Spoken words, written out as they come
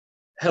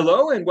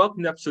Hello and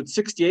welcome to episode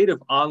 68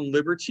 of On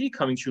Liberty,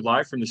 coming to you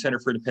live from the Center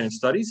for Independent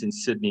Studies in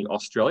Sydney,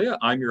 Australia.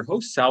 I'm your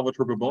host,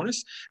 Salvatore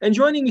Babonis, and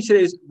joining me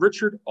today is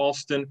Richard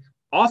Alston,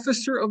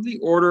 Officer of the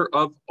Order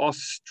of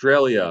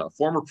Australia,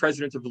 former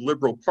president of the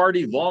Liberal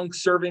Party,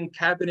 long-serving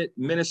cabinet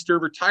minister,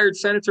 retired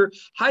senator,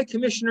 high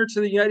commissioner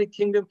to the United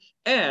Kingdom,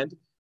 and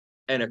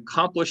an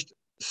accomplished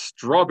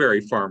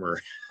strawberry farmer.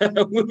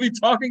 We'll be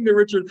talking to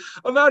Richard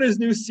about his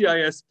new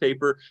CIS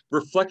paper,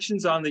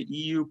 Reflections on the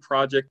EU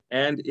Project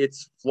and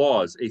Its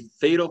Flaws, a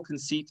fatal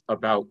conceit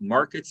about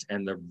markets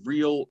and the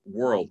real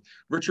world.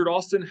 Richard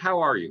Alston, how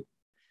are you?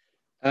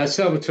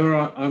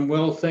 Salvatore, I'm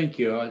well, thank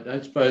you.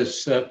 I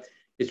suppose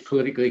it's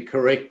politically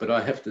correct, but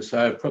I have to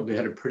say I've probably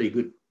had a pretty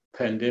good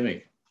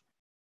pandemic.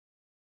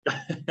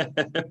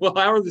 Well,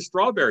 how are the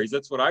strawberries?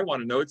 That's what I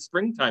want to know. It's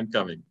springtime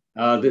coming.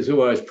 There's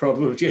always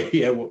problems.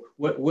 Well,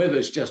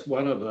 weather's just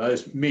one of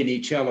those many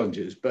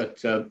challenges,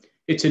 but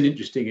it's an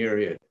interesting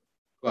area to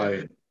play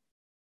in.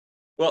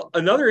 Well,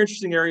 another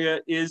interesting area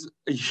is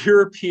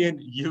European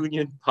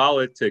Union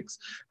politics.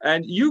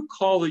 And you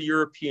call the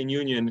European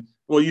Union,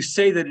 well, you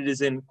say that it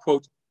is in,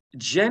 quote,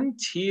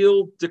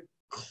 genteel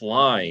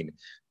decline.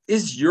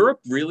 Is Europe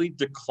really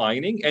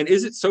declining? And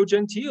is it so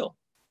genteel?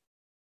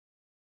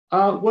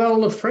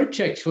 Well, the French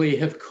actually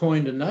have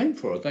coined a name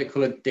for it. They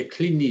call it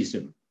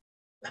declinism.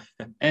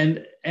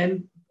 And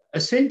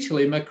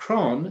essentially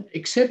Macron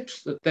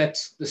accepts that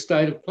that's the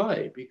state of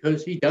play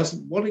because he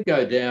doesn't want to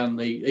go down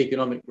the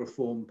economic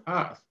reform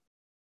path.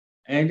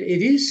 And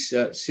it is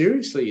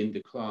seriously in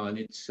decline.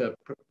 Its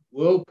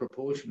world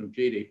proportion of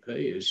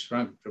GDP has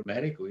shrunk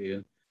dramatically.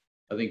 And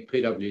I think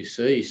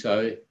PwC,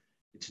 so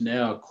it's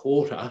now a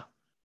quarter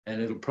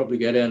and it'll probably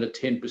go down to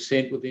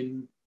 10%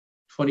 within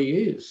 20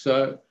 years.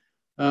 So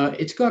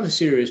it's got a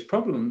serious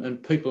problem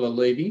and people are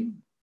leaving.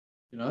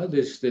 You know,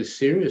 there's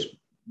serious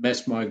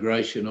mass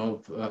migration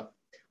of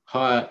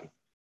higher,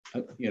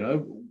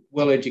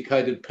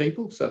 well-educated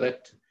people, so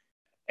that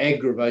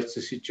aggravates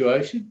the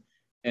situation.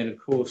 And of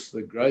course,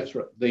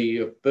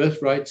 the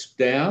birth rate's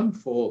down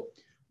for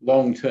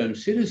long-term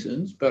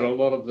citizens, but a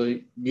lot of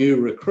the new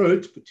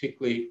recruits,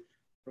 particularly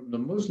from the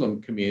Muslim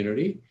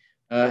community,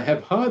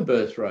 have high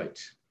birth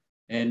rates,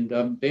 and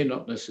they're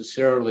not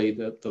necessarily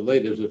the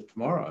leaders of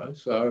tomorrow.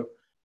 So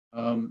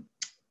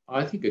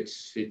I think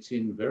it's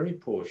in very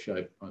poor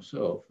shape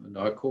myself, and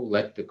I call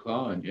that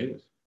decline,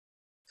 yes.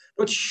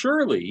 But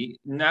surely,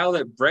 now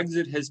that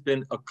Brexit has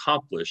been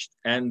accomplished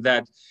and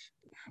that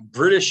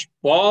British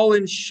ball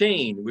and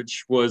chain,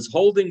 which was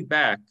holding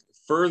back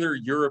further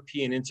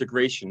European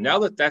integration, now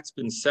that that's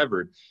been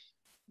severed,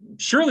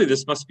 surely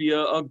this must be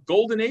a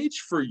golden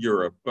age for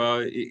Europe.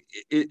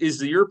 Is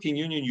the European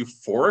Union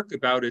euphoric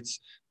about its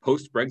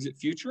post-Brexit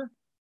future?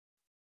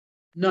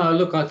 No,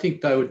 look, I think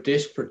they were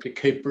desperate to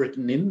keep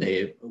Britain in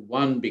there.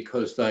 One,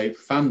 because they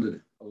funded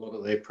a lot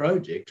of their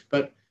projects,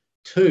 but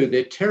two,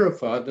 they're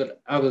terrified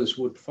that others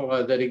would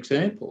follow that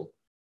example.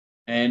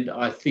 And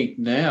I think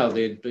now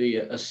there'd be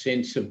a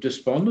sense of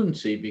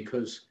despondency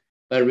because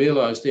they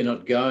realise they're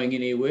not going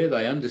anywhere.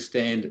 They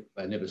understand,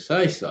 they never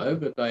say so,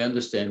 but they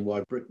understand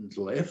why Britain's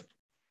left.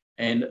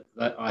 And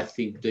I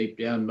think deep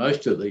down,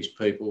 most of these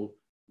people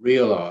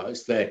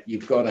realise that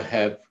you've got to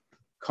have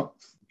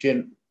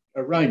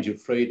a range of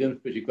freedoms,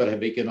 but you've got to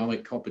have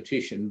economic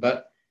competition.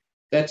 But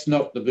that's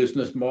not the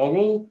business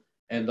model,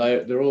 and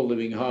they're all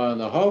living high on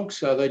the hog,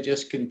 so they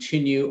just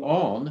continue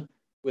on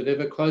with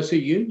ever closer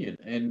union,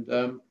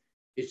 and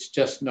it's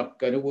just not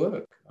going to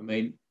work. I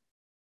mean,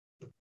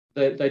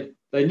 they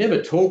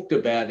never talked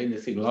about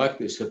anything like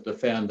this at the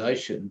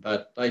foundation,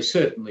 but they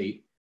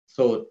certainly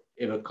thought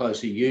ever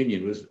closer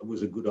union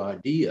was a good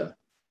idea.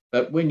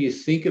 But when you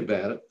think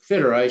about it,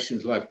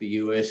 federations like the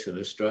US and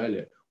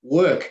Australia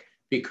work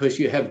because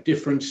you have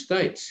different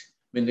states.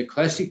 I mean, the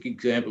classic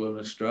example in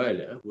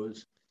Australia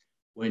was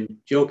when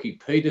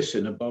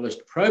Jelke-Petersen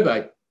abolished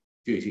probate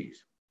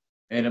duties,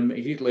 and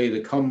immediately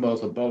the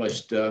Commonwealth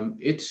abolished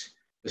its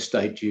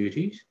estate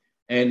duties,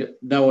 and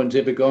no one's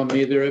ever gone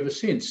near there ever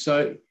since.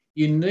 So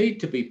you need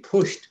to be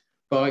pushed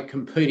by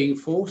competing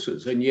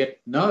forces, and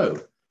yet no,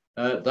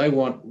 they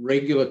want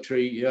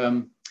regulatory,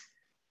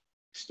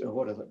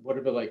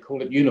 whatever they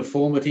call it,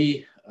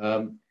 uniformity.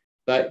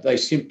 They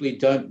simply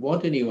don't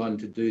want anyone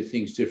to do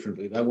things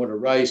differently. They want to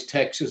raise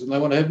taxes and they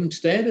want to have them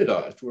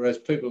standardised, whereas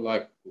people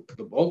like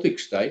the Baltic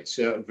states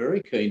are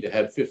very keen to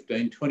have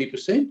 15,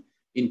 20%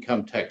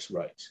 income tax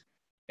rates.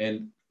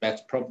 And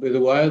that's probably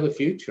the way of the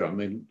future. I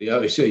mean, the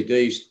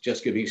OECD's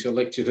just giving us a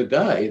lecture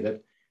today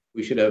that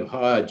we should have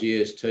higher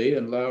GST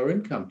and lower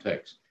income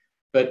tax.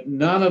 But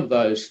none of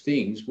those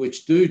things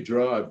which do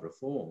drive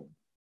reform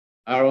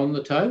are on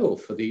the table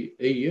for the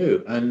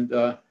EU. And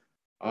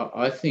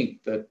I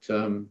think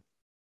that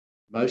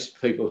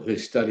most people who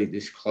study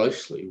this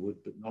closely would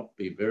not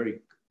be very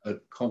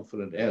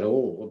confident at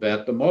all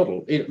about the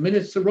model. I mean,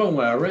 it's the wrong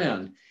way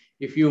around.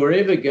 If you were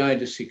ever going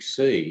to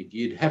succeed,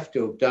 you'd have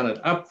to have done it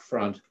up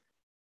front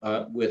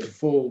with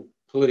full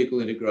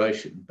political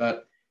integration.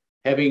 But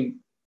having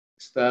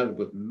started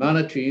with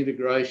monetary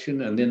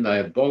integration and then they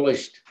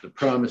abolished the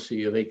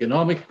primacy of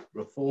economic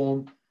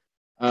reform,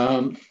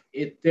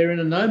 they're in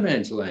a no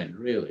man's land,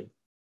 really.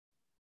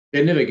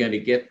 They're never going to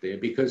get there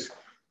because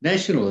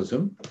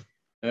nationalism,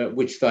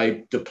 which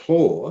they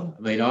deplore,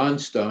 I mean,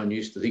 Einstein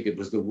used to think it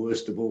was the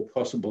worst of all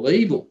possible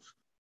evils.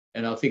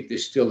 And I think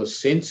there's still a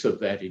sense of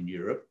that in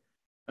Europe,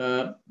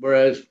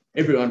 whereas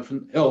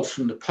everyone else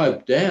from the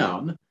Pope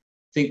down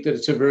think that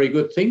it's a very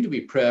good thing to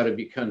be proud of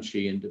your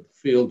country and to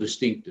feel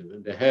distinctive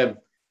and to have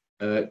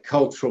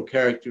cultural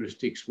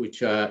characteristics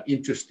which are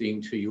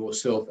interesting to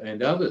yourself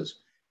and others.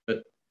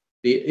 But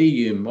the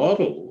EU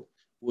model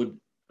would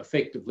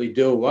effectively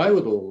do away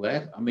with all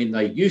that. I mean,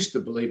 they used to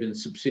believe in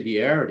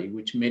subsidiarity,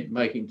 which meant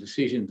making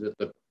decisions at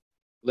the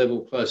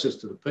level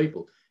closest to the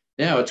people.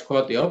 Now it's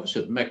quite the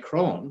opposite.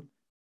 Macron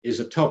is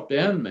a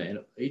top-down man.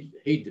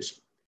 He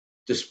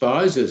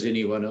despises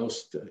anyone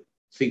else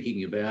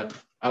thinking about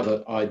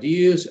other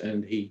ideas,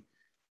 and he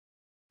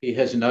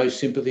has no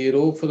sympathy at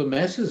all for the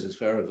masses, as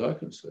far as I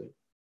can see.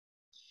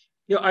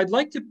 Yeah, I'd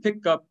like to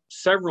pick up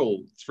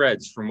several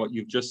threads from what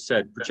you've just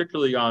said,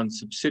 particularly on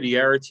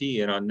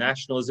subsidiarity and on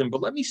nationalism.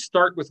 But let me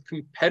start with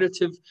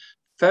competitive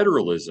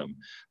federalism,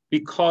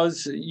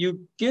 because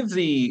you give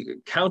the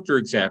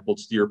counterexample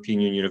to the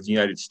European Union of the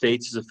United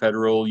States as a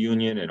federal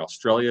union and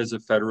Australia as a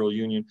federal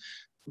union.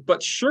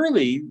 But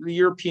surely the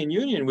European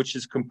Union, which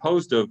is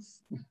composed of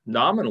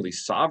nominally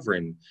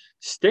sovereign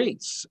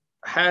states,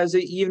 has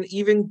an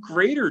even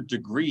greater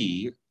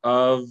degree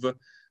of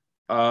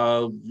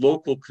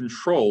local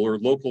control or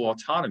local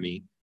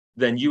autonomy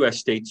than US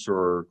states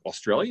or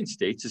Australian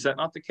states. Is that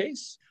not the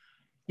case?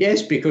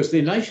 Yes, because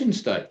they're nation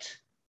states.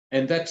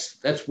 And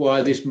that's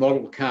why this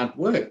model can't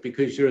work,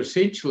 because you're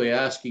essentially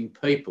asking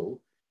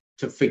people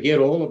to forget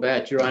all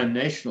about your own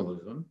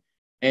nationalism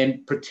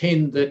and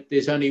pretend that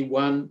there's only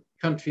one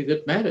country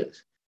that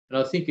matters. And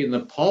I think in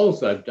the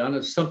polls they've done,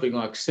 it's something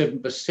like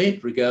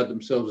 7% regard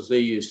themselves as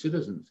EU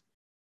citizens.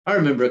 I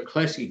remember a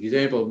classic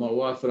example. My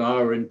wife and I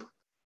were in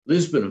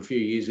Lisbon a few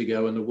years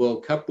ago when the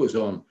World Cup was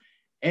on,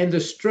 and the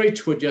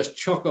streets were just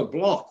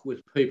chock-a-block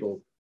with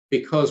people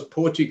because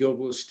Portugal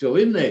was still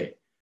in there.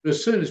 But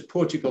as soon as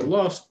Portugal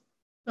lost,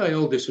 they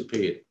all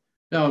disappeared.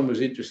 No one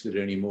was interested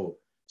anymore.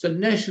 So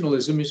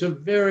nationalism is a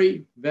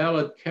very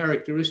valid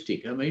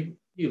characteristic. I mean,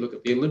 you look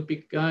at the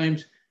Olympic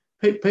Games,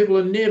 people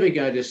are never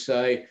going to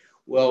say,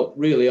 well,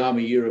 really, I'm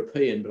a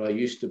European, but I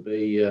used to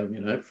be,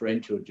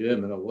 French or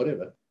German or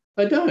whatever.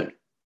 They don't.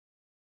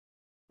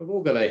 We've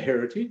all got a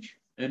heritage,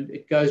 and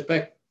it goes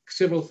back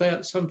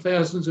some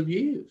thousands of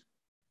years.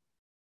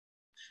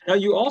 Now,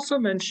 you also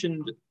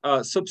mentioned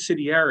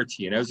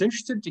subsidiarity, and I was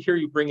interested to hear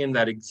you bring in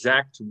that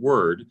exact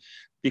word,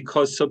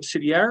 because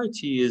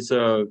subsidiarity is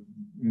a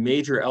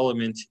major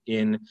element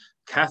in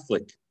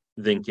Catholic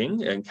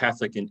thinking and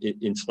Catholic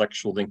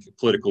intellectual thinking,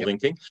 political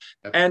thinking.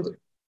 Absolutely.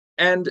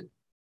 And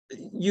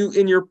you,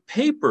 in your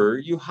paper,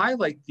 you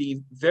highlight the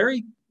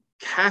very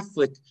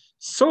Catholic,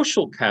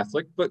 social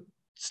Catholic, but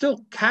still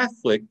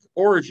Catholic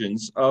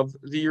origins of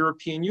the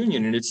European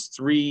Union and its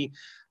three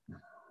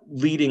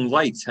leading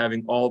lights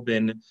having all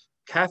been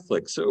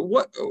Catholic. So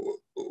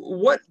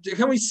what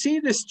can we see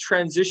this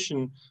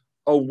transition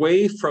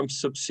away from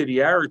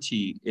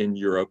subsidiarity in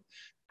Europe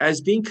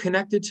as being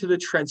connected to the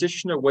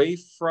transition away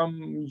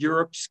from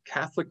Europe's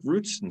Catholic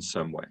roots in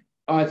some way?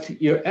 I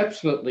think you're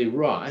absolutely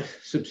right.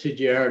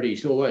 Subsidiarity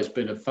has always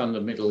been a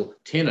fundamental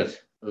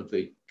tenet of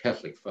the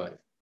Catholic faith.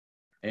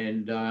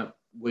 And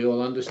we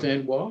all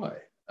understand why,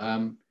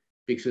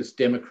 because it's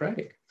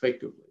democratic,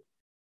 effectively.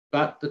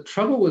 But the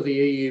trouble with the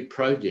EU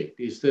project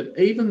is that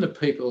even the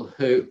people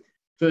who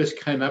first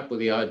came up with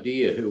the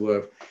idea, who were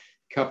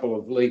a couple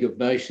of League of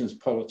Nations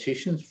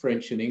politicians,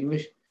 French and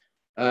English,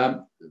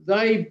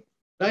 they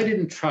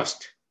didn't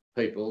trust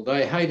people.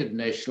 They hated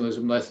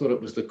nationalism. They thought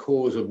it was the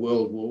cause of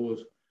world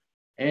wars.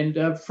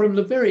 And from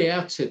the very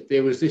outset,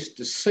 there was this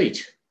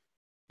deceit.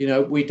 You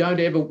know, we don't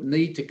ever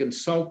need to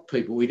consult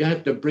people. We don't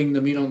have to bring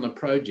them in on the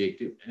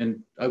project.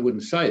 And I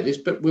wouldn't say this,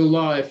 but we'll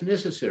lie if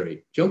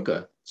necessary.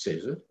 Juncker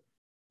says it,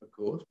 of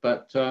course.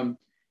 But and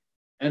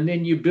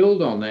then you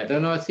build on that.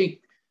 And I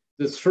think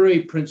the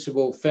three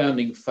principal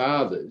founding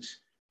fathers,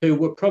 who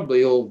were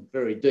probably all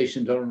very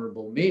decent,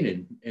 honourable men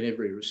in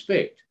every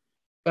respect.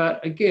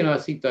 But again, I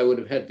think they would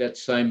have had that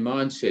same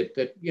mindset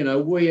that, you know,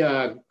 we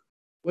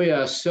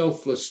are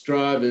selfless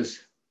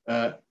strivers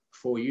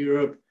for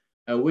Europe.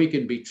 We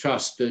can be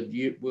trusted.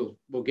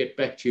 We'll get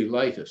back to you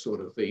later,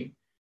 sort of thing.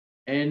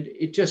 And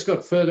it just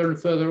got further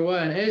and further away.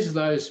 And as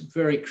those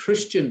very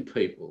Christian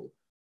people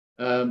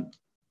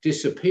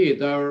disappeared,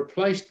 they were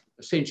replaced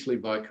essentially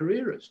by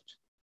careerists.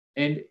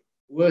 And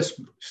worse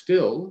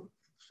still,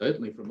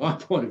 certainly from my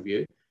point of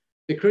view,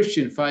 the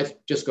Christian faith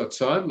just got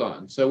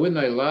sidelined. So when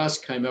they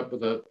last came up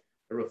with a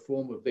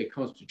reform of their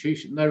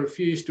constitution, they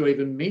refused to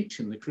even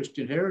mention the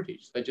Christian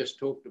heritage. They just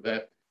talked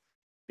about,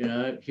 you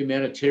know,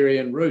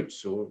 humanitarian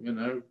roots or, you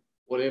know,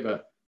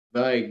 whatever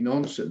vague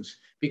nonsense,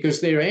 because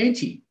they're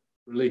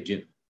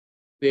anti-religion.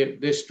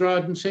 They're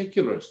strident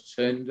secularists.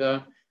 And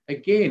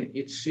again,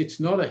 it's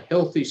not a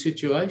healthy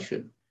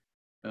situation.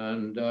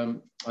 And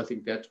I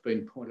think that's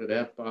been pointed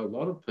out by a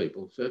lot of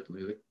people,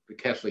 certainly the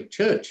Catholic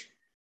Church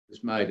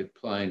has made it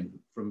plain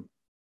from,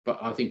 but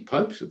I think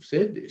popes have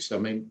said this. I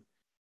mean,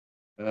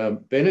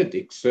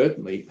 Benedict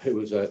certainly, who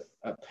was a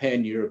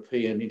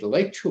pan-European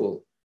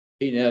intellectual,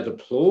 he now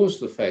deplores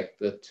the fact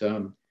that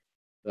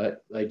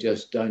that they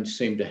just don't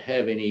seem to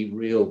have any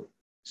real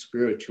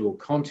spiritual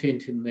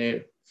content in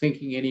their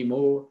thinking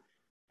anymore.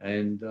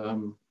 And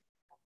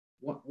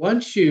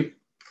once you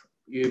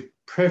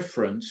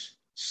preference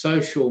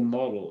social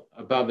model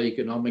above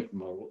economic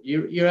model,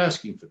 you're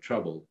asking for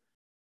trouble.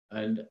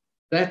 And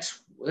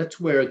that's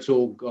where it's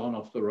all gone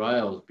off the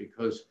rails,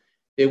 because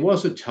there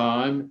was a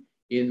time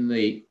in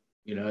the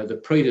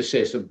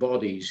predecessor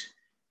bodies'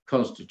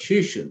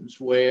 constitutions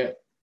where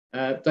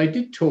they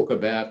did talk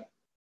about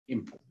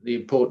the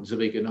importance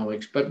of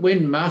economics. But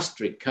when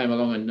Maastricht came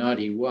along in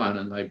 91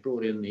 and they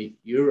brought in the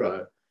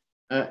euro,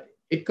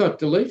 it got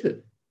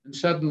deleted. And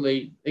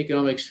suddenly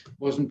economics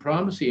wasn't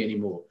primacy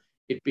anymore.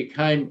 It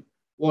became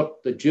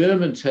what the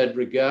Germans had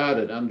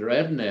regarded under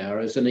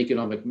Adenauer as an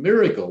economic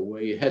miracle,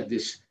 where you had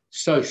this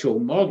social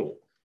model.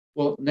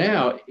 Well,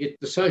 now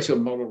the social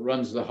model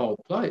runs the whole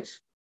place.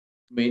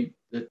 I mean,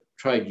 the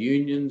trade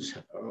unions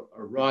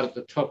are right at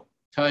the top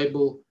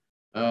table.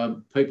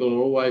 People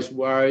are always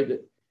worried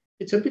that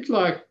it's a bit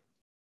like,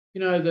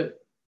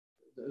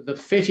 the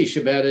fetish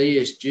about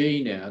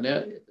ESG now.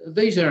 Now,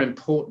 these are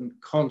important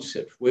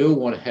concepts. We all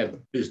want to have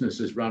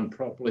businesses run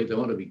properly. They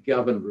want to be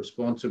governed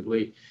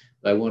responsibly.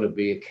 They want to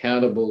be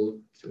accountable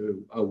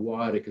to a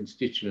wider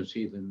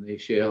constituency than their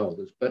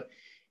shareholders. But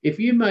if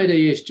you made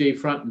ESG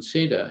front and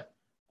centre,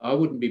 I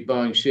wouldn't be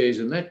buying shares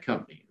in that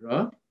company,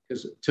 right?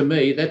 Because to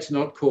me, that's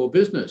not core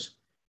business.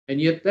 And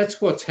yet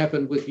that's what's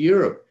happened with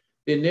Europe.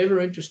 They're never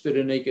interested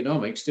in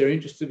economics. They're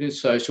interested in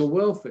social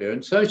welfare.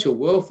 And social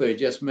welfare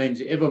just means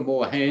ever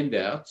more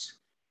handouts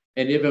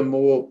and ever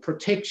more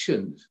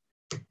protections.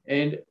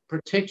 And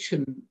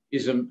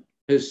protectionism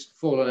has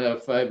fallen out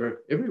of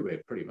favour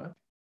everywhere, pretty much,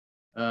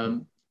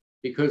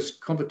 because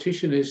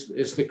competition is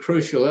the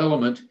crucial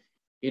element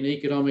in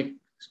economic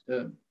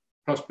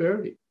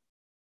prosperity.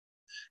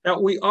 Now,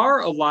 we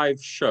are a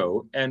live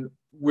show, and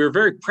we're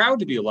very proud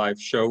to be a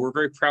live show. We're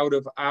very proud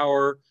of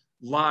our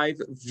live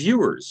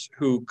viewers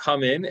who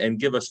come in and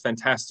give us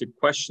fantastic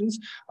questions.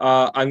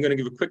 I'm going to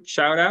give a quick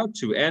shout out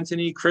to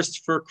Anthony,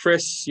 Christopher,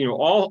 Chris,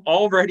 all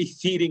already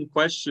feeding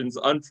questions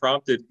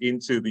unprompted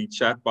into the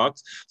chat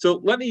box. So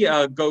let me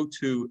go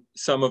to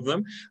some of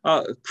them.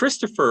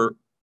 Christopher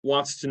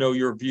wants to know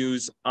your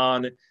views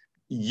on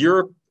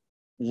Europe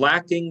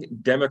lacking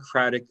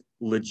democratic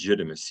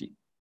legitimacy.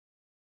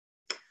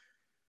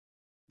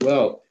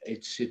 Well,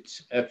 it's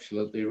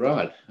absolutely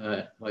right.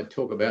 I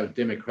talk about a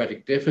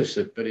democratic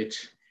deficit, but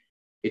it's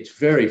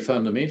very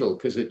fundamental,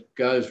 because it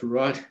goes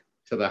right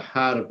to the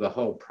heart of the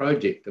whole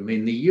project. I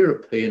mean, the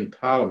European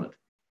Parliament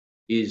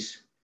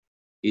is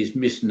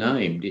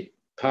misnamed.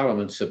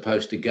 Parliament's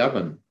supposed to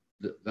govern.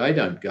 They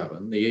don't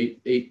govern. The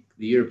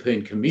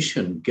European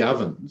Commission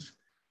governs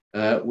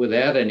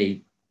without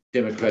any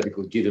democratic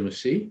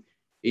legitimacy.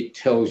 It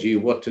tells you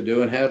what to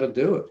do and how to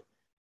do it.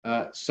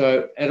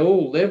 So at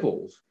all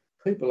levels,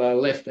 people are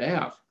left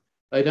out.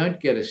 They don't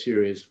get a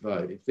serious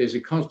vote. If there's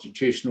a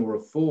constitutional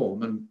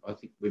reform, and I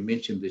think we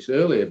mentioned this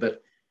earlier,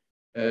 but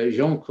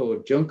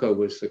Jean-Claude Juncker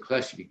was the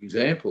classic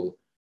example.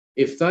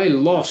 If they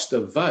lost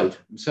a vote,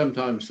 and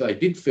sometimes they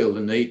did feel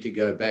the need to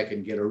go back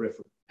and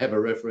have a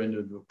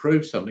referendum to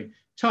approve something,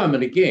 time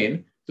and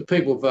again, the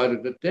people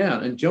voted it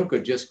down. And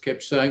Juncker just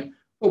kept saying,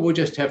 well, they'll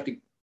just have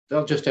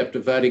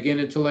to vote again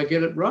until they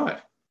get it right.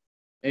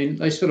 And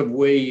they sort of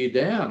wear you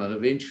down, and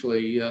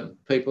eventually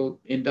people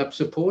end up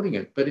supporting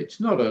it. But it's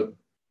not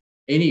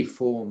any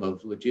form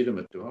of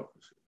legitimate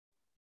democracy.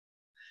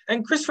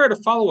 And Christopher had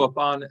a follow-up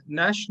on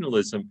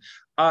nationalism.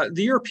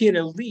 The European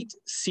elite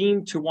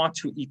seem to want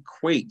to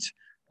equate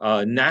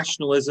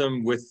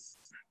nationalism with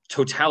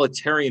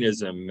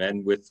totalitarianism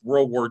and with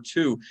World War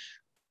II.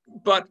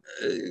 But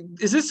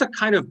is this a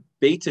kind of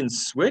bait and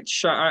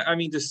switch? I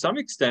mean, to some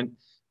extent,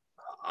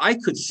 I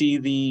could see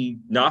the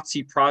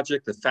Nazi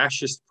project, the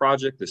fascist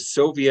project, the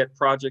Soviet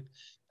project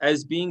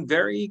as being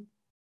very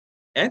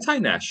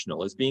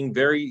anti-national, as being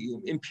very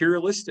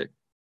imperialistic.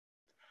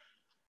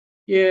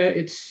 Yeah,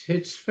 it's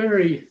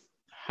very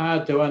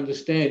hard to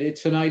understand.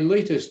 It's an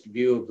elitist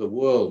view of the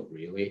world,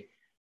 really.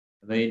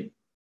 I mean,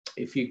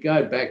 if you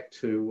go back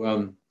to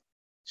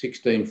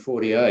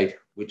 1648,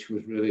 which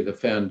was really the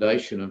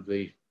foundation of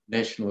the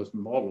nationalist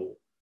model,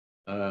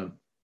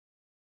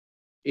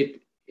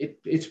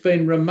 it's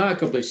been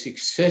remarkably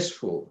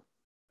successful,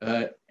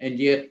 and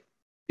yet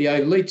the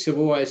elites have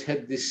always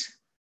had this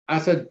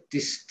utter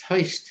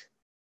distaste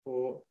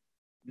for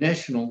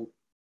national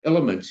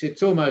elements.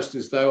 It's almost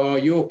as though, oh,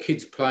 your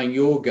kid's playing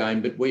your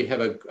game, but we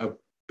have a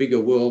bigger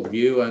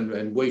worldview,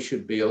 and we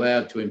should be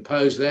allowed to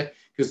impose that,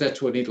 because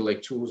that's what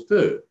intellectuals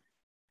do.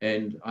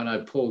 And I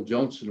know Paul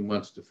Johnson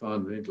once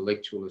defined an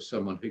intellectual as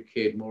someone who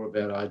cared more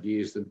about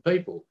ideas than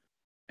people.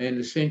 And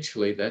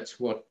essentially that's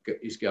what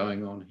is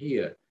going on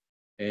here.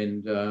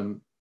 And,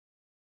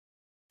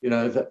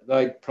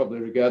 they probably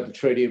regard the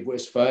Treaty of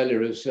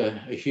Westphalia as a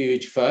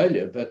huge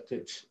failure, but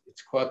it's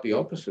quite the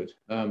opposite.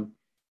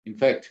 In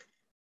fact,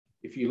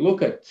 if you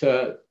look at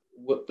the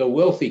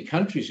wealthy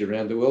countries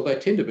around the world, they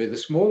tend to be the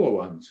smaller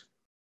ones.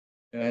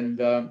 And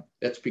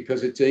that's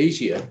because it's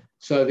easier.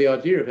 So the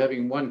idea of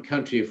having one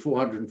country of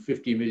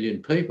 450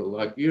 million people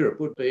like Europe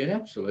would be an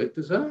absolute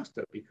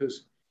disaster,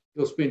 because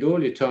you'll spend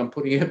all your time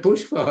putting out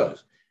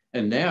bushfires.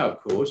 And now,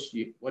 of course,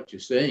 what you're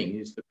seeing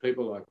is that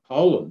people like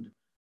Poland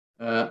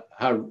are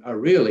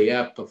really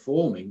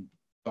outperforming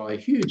by a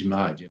huge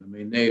margin. I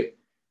mean, their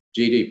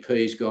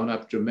GDP's gone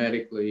up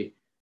dramatically.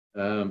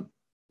 The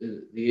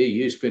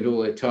EU spent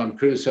all their time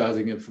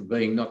criticising them for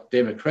being not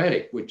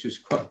democratic, which is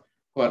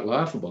quite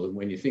laughable. And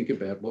when you think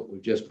about what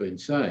we've just been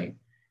saying,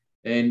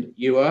 and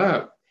you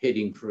are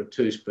heading for a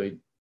two-speed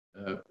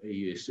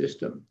EU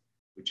system,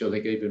 which I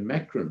think even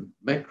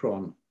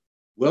Macron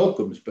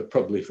welcomes, but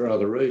probably for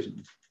other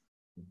reasons.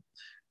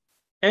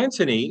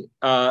 Anthony,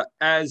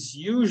 as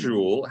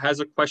usual, has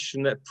a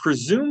question that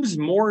presumes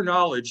more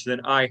knowledge than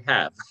I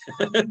have.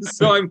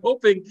 So I'm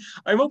hoping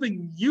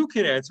you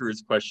can answer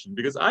his question,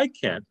 because I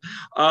can't.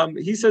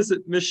 He says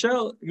that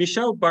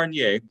Michel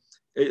Barnier,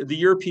 the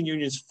European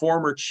Union's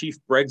former chief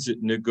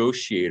Brexit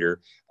negotiator,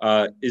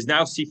 is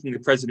now seeking the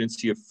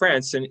presidency of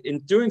France. And in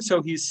doing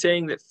so, he's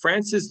saying that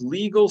France's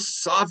legal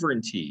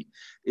sovereignty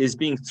is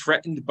being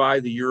threatened by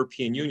the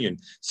European Union.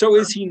 So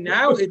is he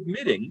now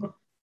admitting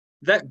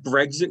that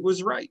Brexit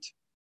was right?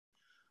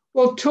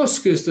 Well,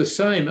 Tusk is the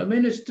same. I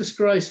mean, it's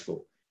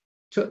disgraceful.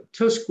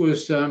 Tusk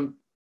was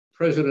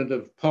president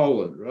of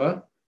Poland, right?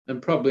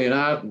 And probably an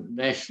ardent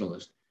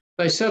nationalist.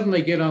 They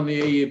suddenly get on the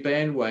EU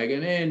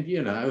bandwagon and,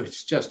 you know,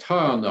 it's just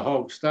high on the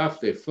hog stuff.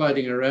 They're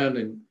floating around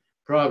in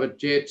private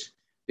jets.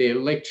 They're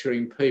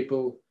lecturing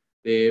people.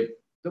 The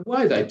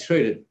way they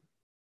treated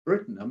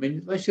Britain, I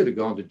mean, they should have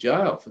gone to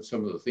jail for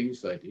some of the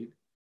things they did.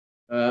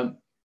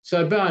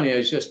 So Barnier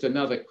is just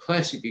another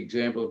classic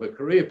example of a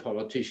career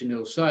politician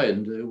who'll say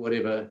and do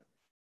whatever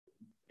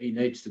he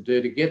needs to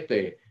do to get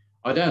there.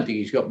 I don't think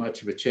he's got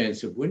much of a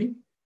chance of winning,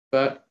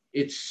 but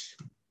it's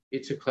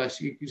a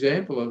classic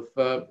example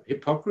of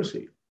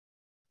hypocrisy.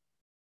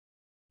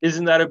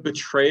 Isn't that a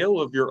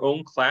betrayal of your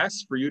own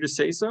class for you to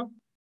say so?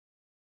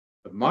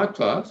 Of my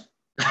class?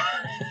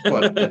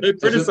 What,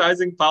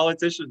 criticizing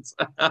politicians.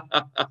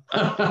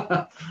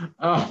 Oh,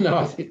 no,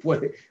 I think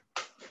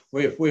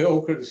we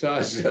all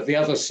criticise the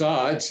other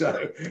side,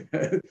 so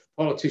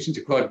politicians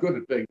are quite good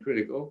at being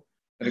critical.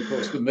 And of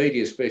course, the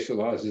media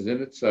specialises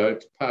in it, so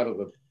it's part of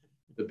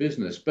the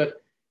business.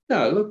 But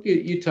no, look,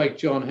 you take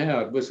John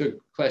Howard, was a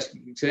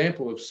classic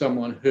example of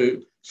someone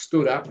who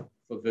stood up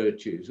for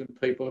virtues, and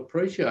people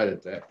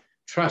appreciated that.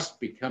 Trust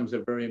becomes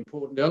a very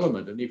important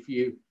element. And if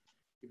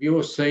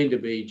you're seen to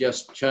be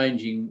just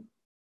changing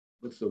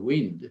with the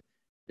wind,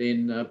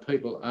 then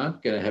people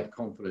aren't going to have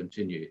confidence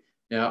in you.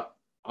 Now,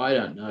 I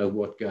don't know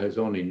what goes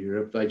on in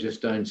Europe. They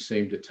just don't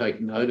seem to take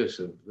notice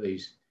of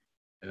these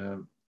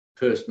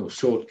personal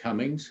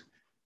shortcomings,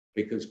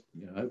 because,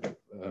 you know,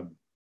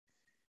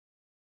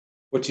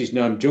 what's his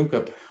name,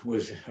 Juncker,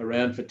 was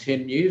around for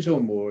 10 years or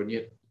more, and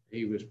yet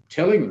he was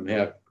telling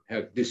them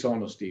how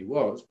dishonest he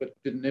was, but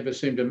it never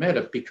seemed to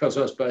matter, because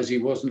I suppose he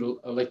wasn't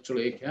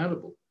electorally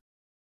accountable.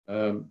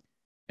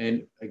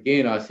 And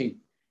again, I think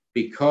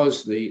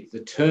because the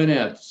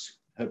turnouts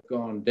have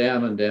gone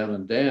down and down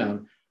and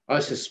down, I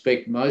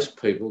suspect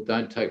most people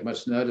don't take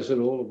much notice at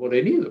all of what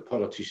any of the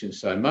politicians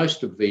say.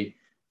 Most of the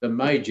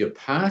major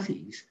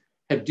parties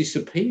have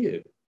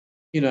disappeared.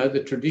 You know,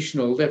 the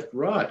traditional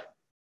left-right,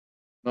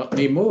 not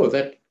anymore.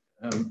 That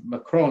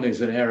Macron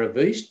is an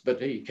Arabist, but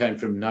he came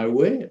from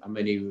nowhere. I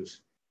mean, he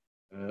was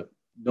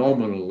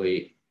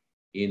nominally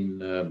in,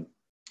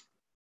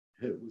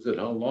 was it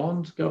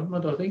Hollande's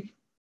government, I think?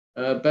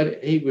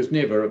 But he was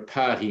never a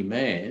party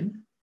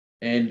man.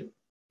 And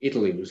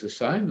Italy was the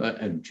same,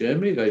 and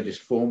Germany, they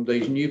just formed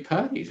these new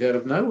parties out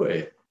of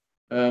nowhere.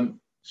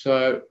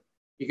 So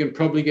you can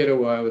probably get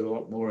away with a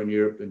lot more in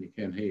Europe than you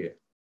can here.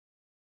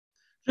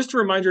 Just a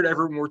reminder to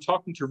everyone, we're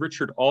talking to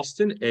Richard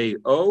Alston,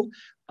 AO,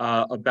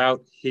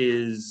 about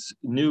his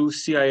new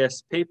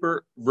CIS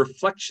paper,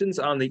 Reflections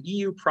on the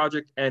EU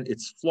Project and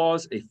Its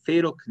Flaws, a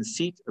Fatal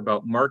Conceit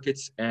About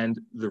Markets and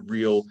the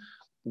Real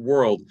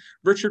World.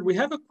 Richard, we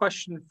have a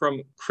question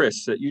from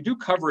Chris that you do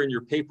cover in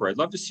your paper. I'd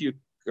love to see you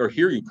or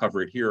hear you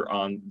cover it here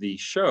on the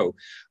show.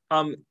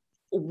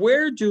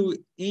 Where do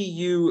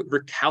EU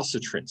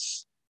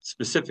recalcitrants,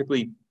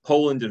 specifically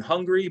Poland and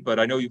Hungary, but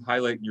I know you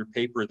highlight in your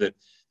paper that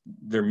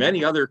there are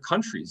many other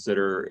countries that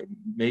are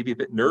maybe a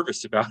bit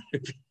nervous about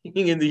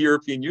being in the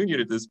European Union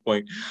at this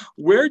point.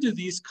 Where do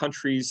these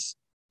countries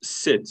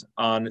sit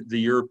on the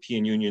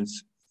European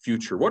Union's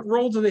future? What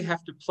role do they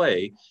have to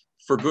play,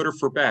 for good or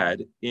for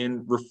bad,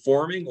 in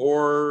reforming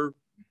or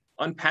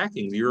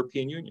unpacking the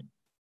European Union?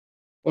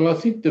 Well, I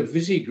think the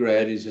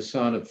Visegrad is a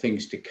sign of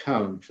things to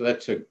come. So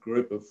that's a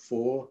group of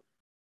four: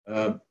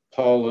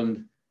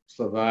 Poland,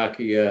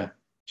 Slovakia,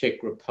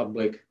 Czech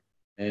Republic,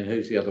 and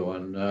who's the other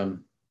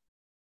one?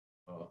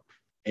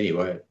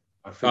 Anyway,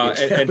 I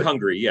forget. And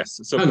Hungary, yes.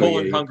 So Hungary,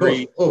 Poland, yeah,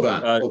 Hungary,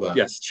 Orban.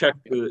 Yes,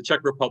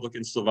 Czech Republic,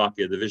 and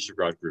Slovakia, the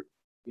Visegrad group.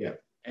 Yeah,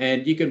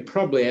 and you can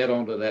probably add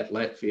on to that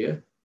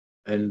Latvia,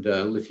 and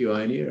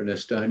Lithuania and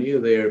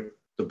Estonia.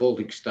 The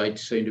Baltic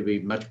states seem to be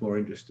much more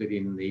interested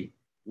in the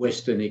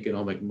Western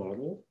economic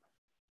model.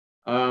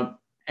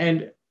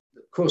 And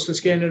of course, the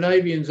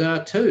Scandinavians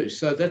are too.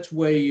 So that's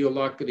where you're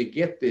likely to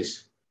get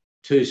this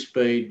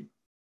two-speed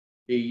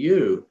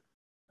EU.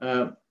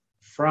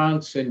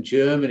 France and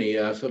Germany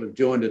are sort of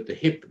joined at the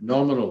hip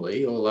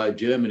nominally, although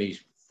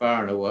Germany's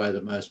far and away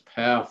the most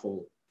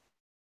powerful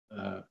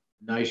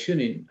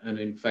nation. And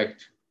in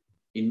fact,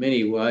 in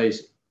many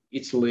ways,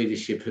 its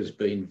leadership has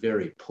been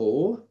very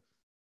poor.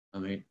 I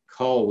mean,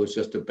 Kohl was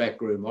just a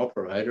backroom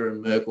operator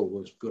and Merkel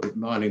was good at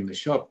minding the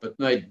shop, but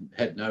they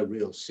had no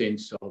real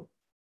sense of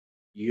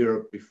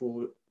Europe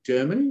before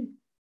Germany,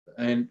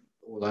 and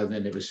although they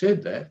never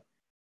said that,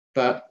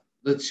 but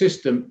the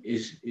system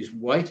is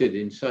weighted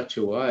in such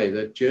a way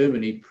that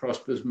Germany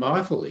prospers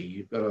mightily.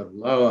 You've got a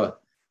lower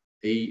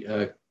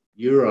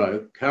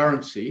euro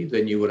currency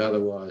than you would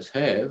otherwise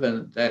have,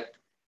 and that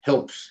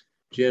helps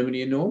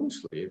Germany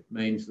enormously. It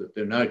means that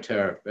there are no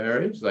tariff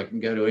barriers. They can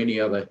go to any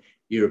other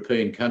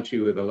European country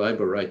where the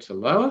labour rates are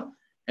lower,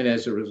 and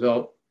as a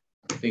result,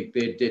 I think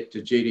their debt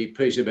to GDP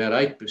is about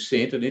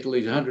 8% and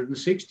Italy's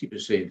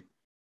 160%.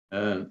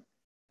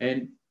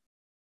 And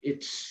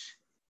it's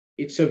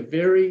a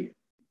very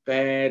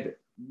bad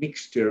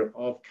mixture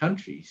of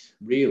countries,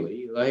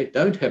 really. They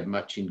don't have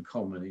much in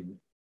common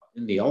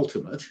in the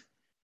ultimate.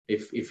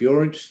 If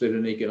you're interested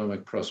in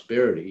economic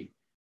prosperity,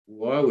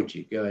 why would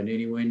you go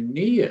anywhere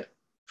near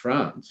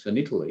France and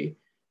Italy?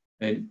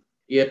 And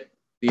yet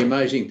the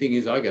amazing thing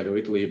is I go to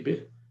Italy a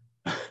bit.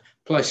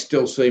 Place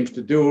still seems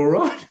to do all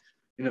right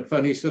in a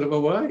funny sort of a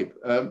way.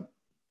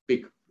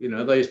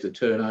 They used to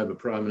turn over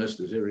prime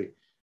ministers every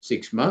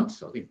 6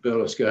 months. I think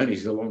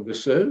Berlusconi's the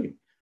longest serving.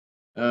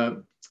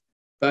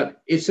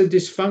 But it's a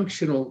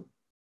dysfunctional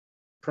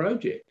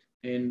project.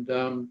 And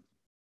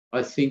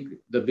I think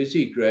the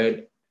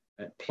Visegrad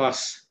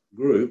Plus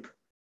group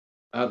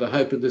are the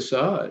hope of the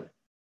side.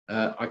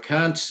 I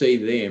can't see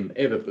them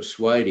ever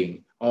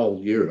persuading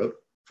old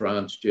Europe,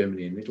 France,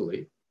 Germany and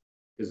Italy,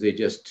 because they're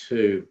just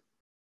too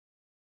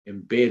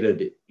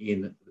embedded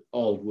in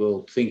old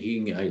world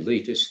thinking,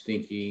 elitist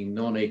thinking,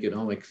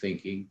 non-economic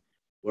thinking,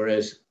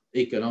 whereas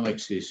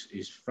economics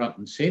is front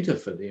and centre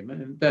for them.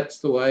 And that's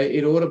the way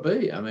it ought to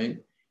be. I mean,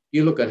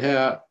 you look at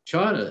how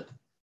China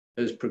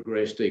has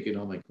progressed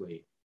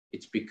economically.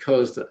 It's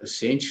because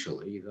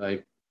essentially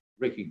they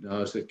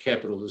recognise that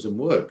capitalism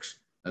works.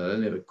 They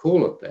never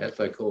call it that.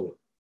 They call it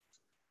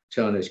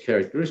China's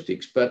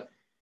characteristics,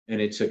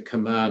 and it's a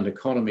command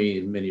economy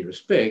in many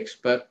respects.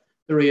 But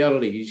the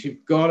reality is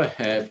you've got to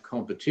have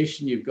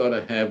competition. You've got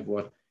to have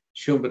what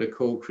Schumpeter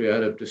called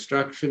creative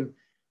destruction.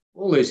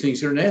 All these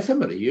things are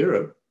anathema to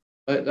Europe.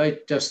 They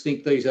just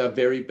think these are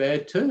very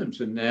bad terms.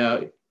 And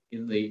now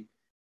in the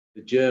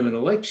German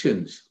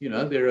elections,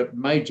 there are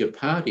major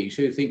parties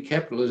who think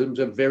capitalism's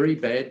a very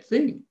bad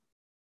thing.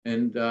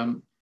 And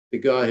the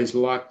guy who's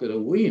likely to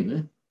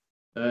win,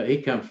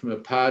 he comes from a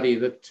party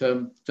that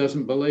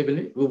doesn't believe in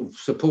it, well,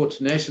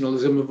 supports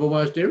nationalism of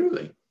almost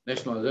everything,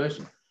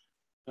 nationalisation.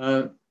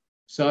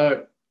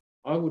 So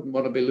I wouldn't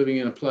want to be living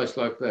in a place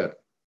like that.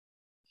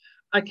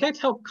 I can't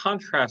help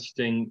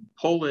contrasting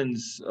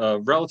Poland's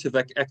relative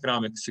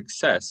economic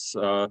success,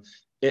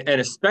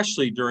 and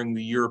especially during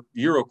the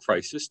Euro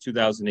crisis,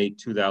 2008,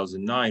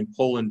 2009,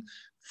 Poland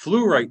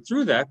flew right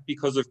through that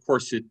because, of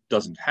course, it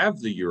doesn't have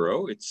the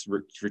euro. It's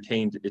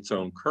retained its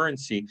own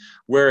currency,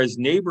 whereas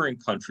neighboring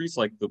countries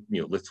like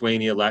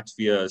Lithuania,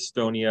 Latvia,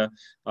 Estonia,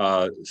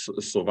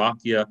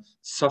 Slovakia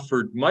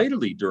suffered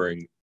mightily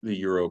during the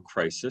euro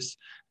crisis.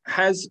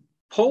 Has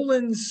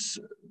Poland's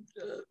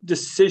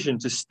decision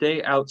to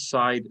stay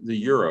outside the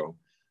euro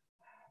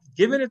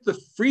given it the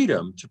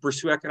freedom to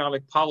pursue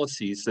economic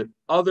policies that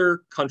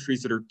other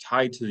countries that are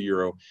tied to the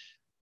euro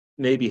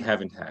maybe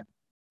haven't had?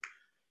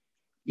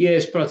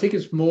 Yes, but I think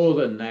it's more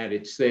than that.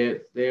 It's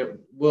their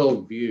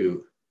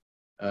worldview.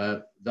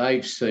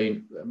 They've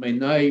seen,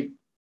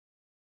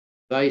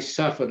 they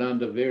suffered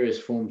under various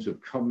forms of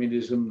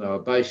communism. They were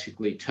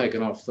basically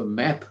taken off the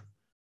map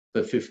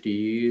for 50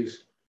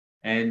 years.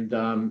 And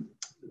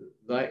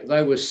they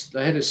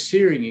had a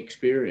searing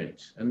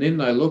experience. And then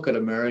they look at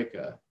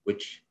America,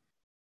 which,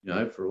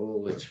 for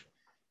all its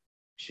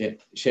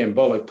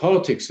shambolic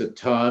politics at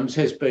times,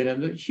 has been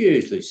a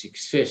hugely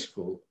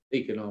successful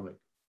economic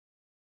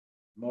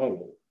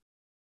model.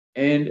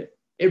 And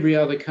every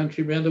other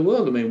country around the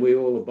world, we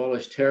all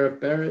abolished tariff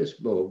barriers,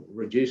 well,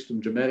 reduced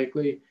them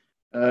dramatically.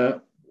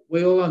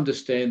 We all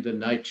understand the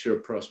nature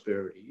of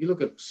prosperity. You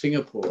look at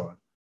Singapore,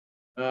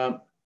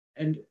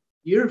 and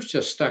Europe's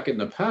just stuck in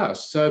the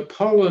past. So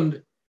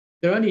Poland,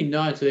 there are only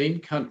 19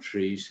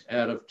 countries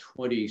out of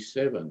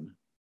 27,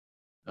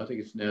 I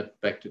think it's now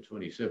back to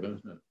 27,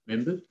 isn't it,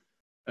 members,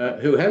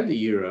 who have the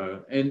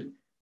euro. And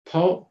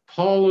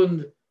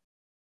Poland,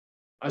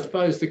 I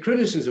suppose the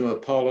criticism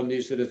of Poland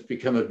is that it's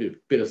become a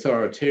bit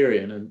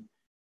authoritarian,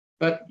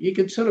 but you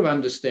can sort of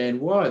understand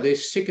why. They're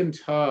sick and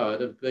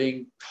tired of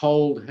being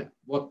told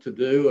what to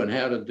do and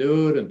how to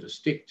do it and to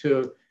stick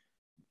to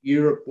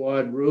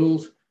Europe-wide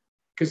rules.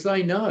 because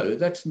they know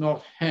that's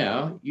not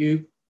how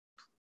you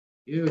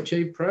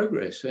achieve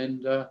progress.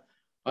 And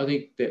I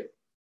think that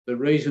the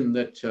reason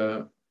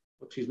that,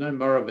 what's his name,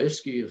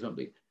 Morawiecki or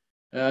something,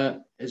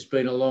 has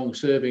been a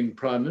long-serving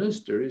Prime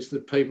Minister is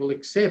that people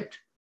accept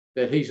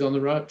that he's on the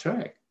right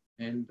track.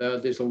 And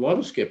there's a lot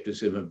of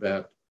scepticism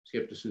about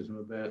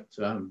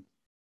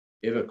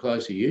ever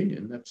closer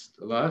union. That's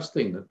the last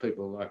thing that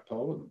people like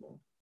Poland want.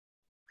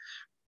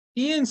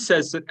 Ian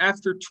says that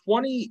after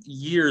 20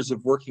 years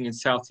of working in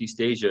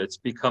Southeast Asia, it's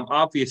become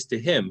obvious to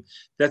him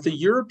that the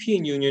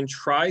European Union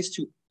tries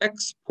to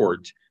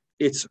export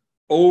its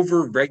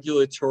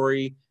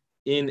over-regulatory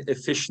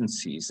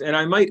inefficiencies. And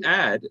I might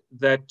add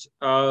that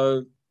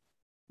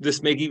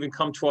this may even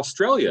come to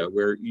Australia,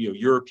 where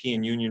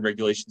European Union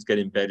regulations get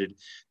embedded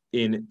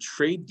in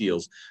trade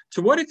deals.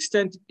 To what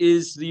extent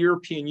is the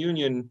European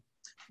Union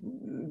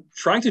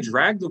trying to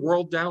drag the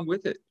world down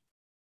with it?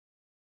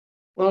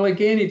 Well,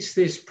 again, it's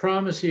this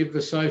primacy of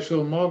the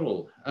social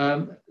model.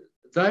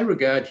 They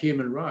regard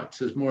human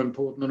rights as more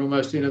important than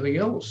almost anything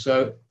else.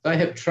 So they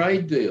have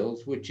trade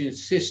deals which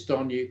insist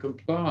on you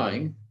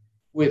complying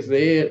with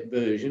their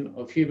version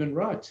of human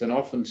rights, and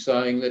often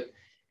saying that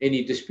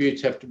any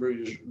disputes have to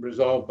be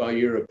resolved by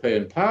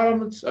European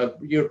parliaments,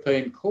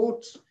 European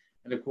courts,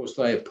 and of course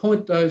they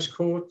appoint those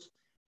courts.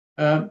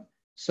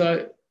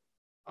 So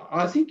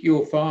I think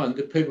you'll find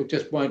that people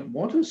just won't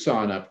want to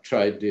sign up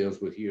trade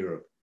deals with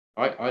Europe.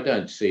 I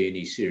don't see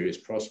any serious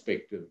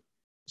prospect of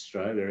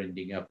Australia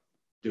ending up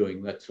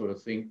doing that sort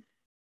of thing.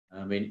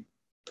 I mean,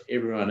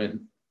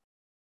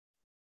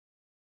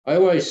 I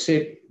always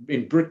said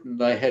in Britain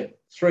they had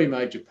three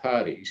major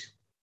parties,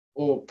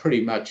 all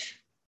pretty much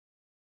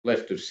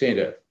left of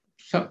centre.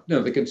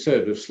 The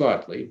Conservatives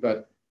slightly,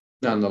 but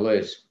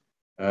nonetheless,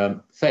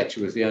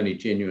 Thatcher was the only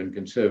genuine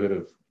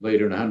Conservative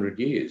leader in 100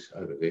 years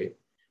over there.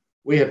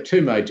 We have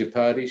two major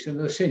parties, and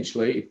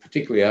essentially,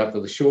 particularly after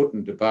the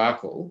Shorten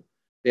debacle,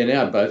 they're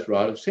now both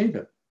right of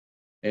centre.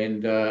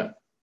 And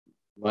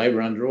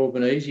Labor under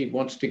Albanese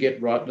wants to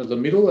get right into the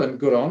middle, and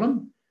good on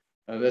them.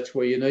 That's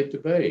where you need to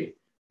be.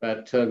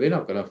 But they're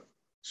not going to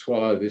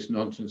swallow this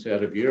nonsense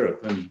out of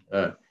Europe and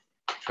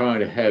trying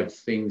to have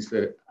things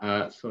that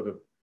are sort of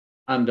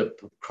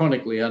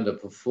chronically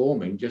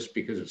underperforming just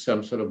because of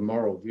some sort of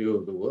moral view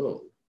of the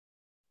world,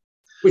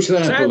 which they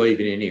don't believe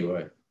in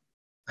anyway.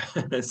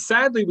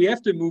 Sadly, we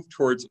have to move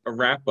towards a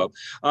wrap-up.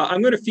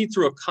 I'm going to feed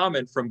through a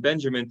comment from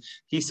Benjamin.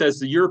 He says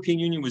the European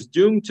Union was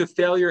doomed to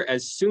failure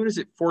as soon as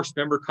it forced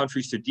member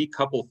countries to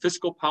decouple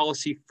fiscal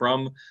policy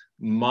from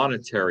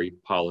monetary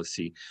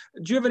policy.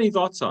 Do you have any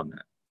thoughts on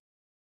that?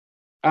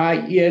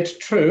 Yeah, it's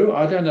true.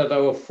 I don't know they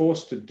were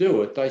forced to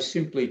do it. They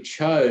simply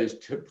chose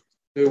to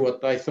do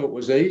what they thought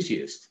was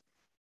easiest.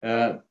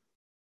 They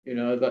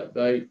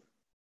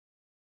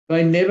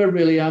never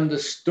really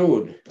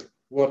understood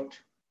what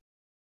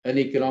an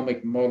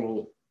economic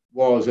model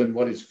was and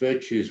what its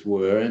virtues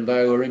were, and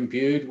they were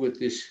imbued with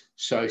this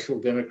social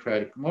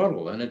democratic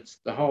model. And it's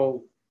the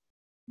whole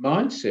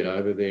mindset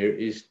over there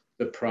is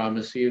the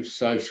primacy of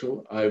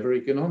social over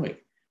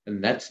economic.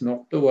 And that's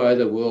not the way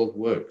the world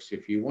works.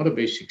 If you want to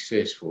be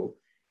successful,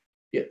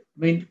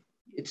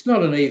 it's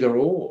not an either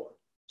or.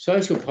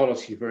 Social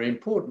policy is very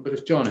important, but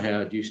as John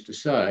Howard used to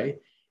say,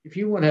 if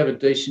you want to have a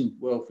decent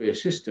welfare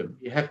system,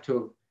 you have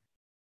to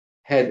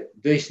have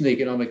decent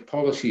economic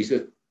policies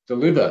that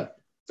deliver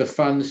the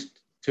funds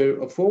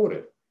to afford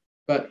it.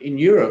 But in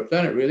Europe,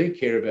 they don't really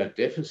care about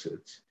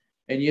deficits,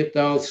 and yet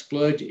they'll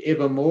splurge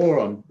ever more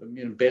on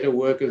better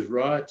workers'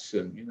 rights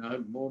and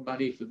more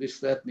money for this,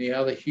 that, and the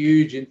other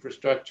huge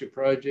infrastructure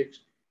projects.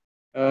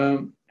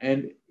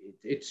 And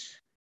it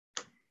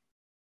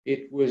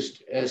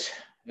was as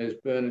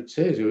Bernard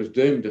says, it was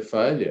doomed to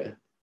failure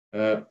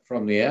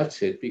from the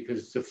outset because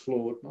it's a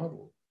flawed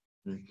model.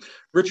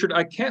 Richard,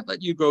 I can't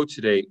let you go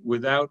today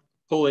without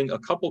pulling a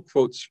couple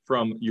quotes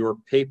from your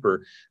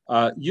paper.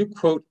 You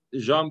quote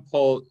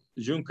Jean-Paul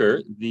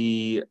Juncker,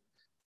 the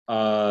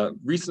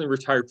recently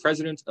retired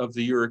president of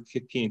the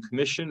European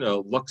Commission, a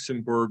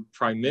Luxembourg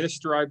prime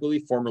minister, I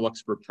believe, former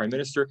Luxembourg prime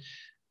minister.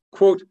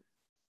 Quote,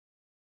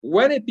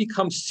 "When it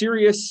becomes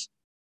serious,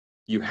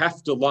 you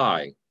have to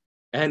lie."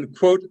 And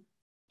quote,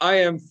 "I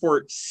am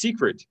for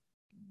secret,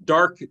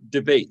 dark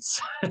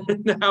debates."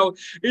 Now,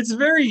 it's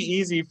very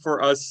easy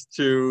for us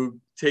to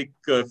take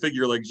a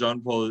figure like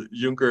Jean-Paul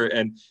Juncker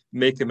and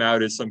make him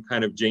out as some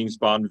kind of James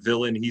Bond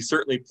villain. He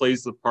certainly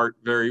plays the part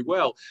very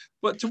well.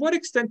 But to what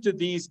extent do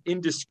these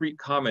indiscreet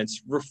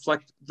comments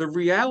reflect the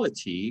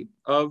reality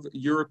of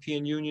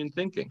European Union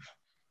thinking?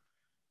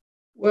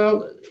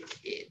 Well,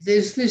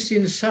 there's this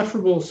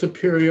insufferable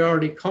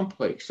superiority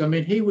complex. I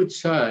mean, he would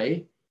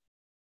say,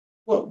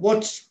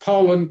 what's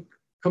Poland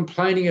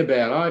complaining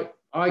about?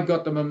 I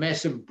got them a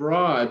massive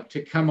bribe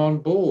to come on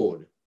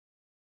board.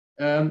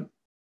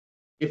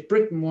 If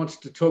Britain wants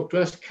to talk to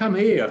us, come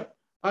here.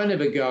 I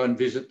never go and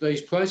visit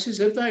these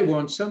places. If they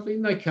want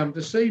something, they come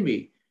to see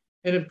me.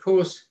 And of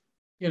course,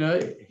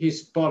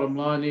 his bottom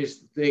line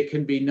is there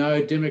can be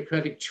no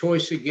democratic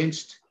choice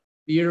against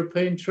the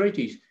European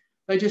treaties.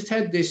 They just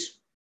had this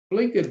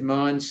blinkered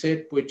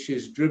mindset, which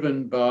is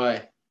driven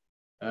by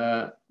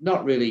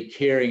not really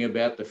caring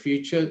about the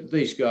future.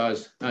 These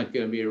guys aren't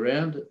going to be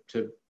around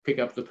to pick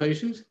up the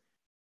pieces.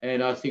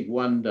 And I think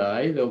one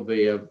day there'll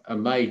be a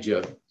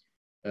major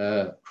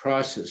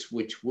crisis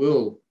which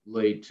will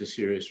lead to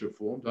serious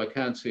reforms. I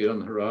can't see it on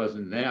the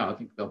horizon now. I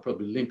think they'll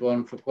probably limp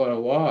on for quite a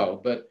while.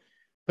 But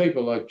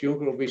people like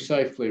Juncker will be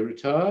safely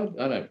retired.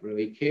 I don't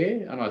really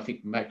care. And I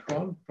think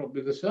Macron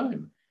probably the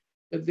same.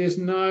 But there's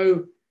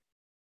no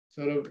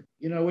sort of,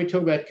 you know, we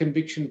talk about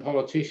conviction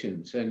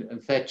politicians,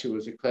 and Thatcher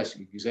was a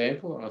classic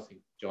example, and I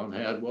think John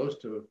Howard was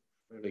to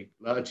a fairly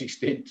large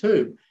extent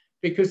too,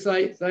 because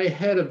they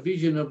had a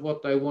vision of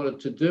what they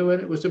wanted to do,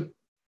 and it was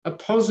a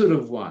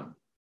positive one.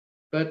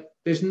 But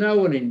there's no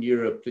one in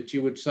Europe that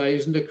you would say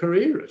isn't a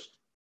careerist.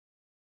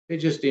 They're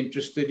just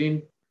interested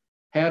in,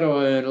 how do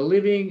I earn a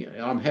living?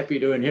 I'm happy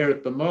to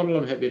inherit the model.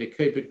 I'm happy to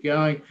keep it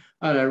going.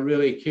 I don't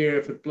really care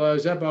if it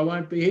blows up. I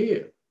won't be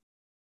here.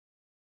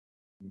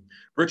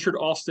 Richard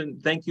Alston,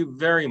 thank you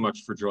very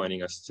much for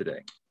joining us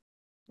today.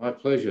 My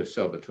pleasure,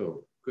 Salvatore.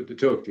 Good to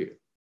talk to you.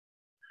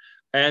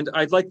 And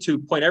I'd like to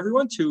point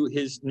everyone to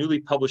his newly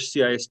published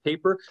CIS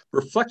paper,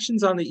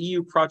 Reflections on the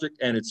EU Project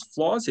and Its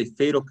Flaws, a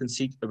Fatal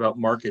Conceit About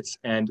Markets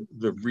and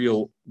the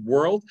Real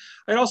World.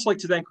 I'd also like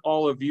to thank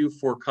all of you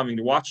for coming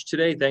to watch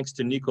today. Thanks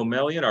to Nico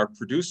Melian, our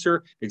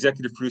producer.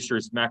 Executive producer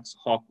is Max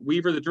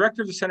Hawk-Weaver. The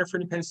director of the Center for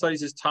Independent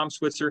Studies is Tom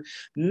Switzer.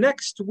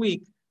 Next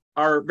week,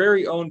 our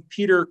very own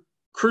Peter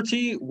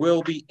Curti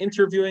will be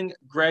interviewing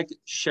Greg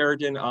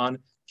Sheridan on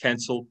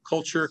cancel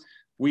culture.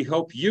 We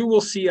hope you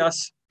will see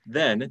us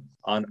then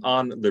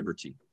on Liberty.